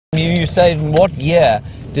You say, in what year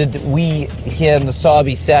did we here in the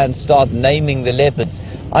Sabi Sands start naming the leopards?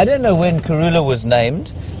 I don't know when Karula was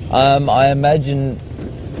named. I imagine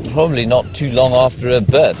probably not too long after her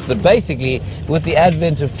birth. But basically, with the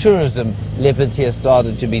advent of tourism, leopards here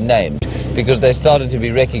started to be named because they started to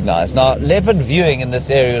be recognized. Now, leopard viewing in this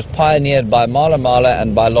area was pioneered by Mala Mala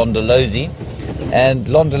and by Londolozi. And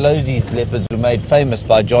Londolozi's leopards were made famous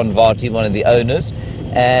by John Varty, one of the owners.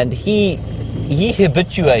 And he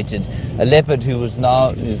habituated a leopard who is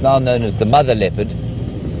now known as the mother leopard,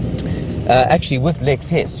 actually with Lex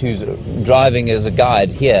Hess, who's driving as a guide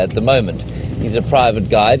here at the moment. He's a private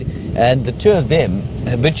guide, and the two of them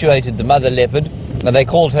habituated the mother leopard, and they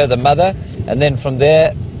called her the mother, and then from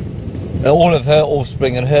there all of her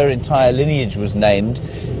offspring and her entire lineage was named,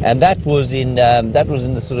 and that was in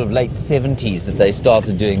the sort of late 70s that they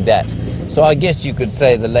started doing that. So I guess you could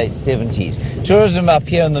say the late 70s. Tourism up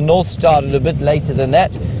here in the north started a bit later than that,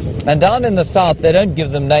 and down in the south they don't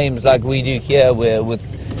give them names like we do here, where with,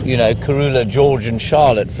 you know, Karula, George and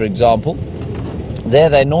Charlotte, for example. There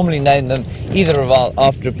they normally name them either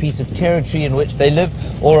after a piece of territory in which they live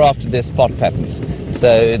or after their spot patterns. So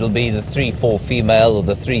it'll be the 3-4 female or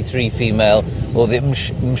the 3-3 female or the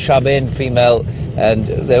Mshaben female, and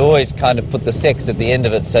they always kind of put the sex at the end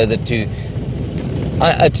of it so that to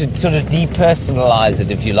sort of depersonalize it,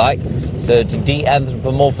 if you like, so to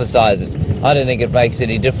de-anthropomorphize it. I don't think it makes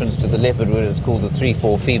any difference to the leopard whether it's called the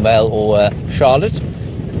 3-4 female or Charlotte,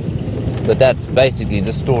 but that's basically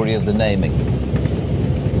the story of the naming.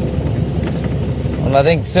 And I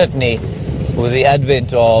think certainly with the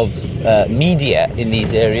advent of media in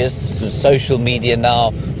these areas, so social media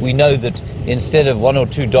now, we know that instead of 1 or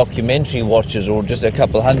 2 documentary watchers or just a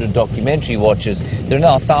couple hundred documentary watchers, there are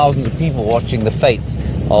now thousands of people watching the fates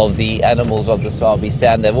of the animals of the Sabi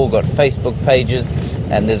Sand. They've all got Facebook pages,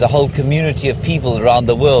 and there's a whole community of people around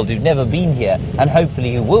the world who've never been here and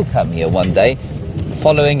hopefully who will come here one day,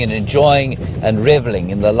 following and enjoying and reveling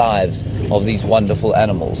in the lives of these wonderful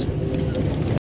animals.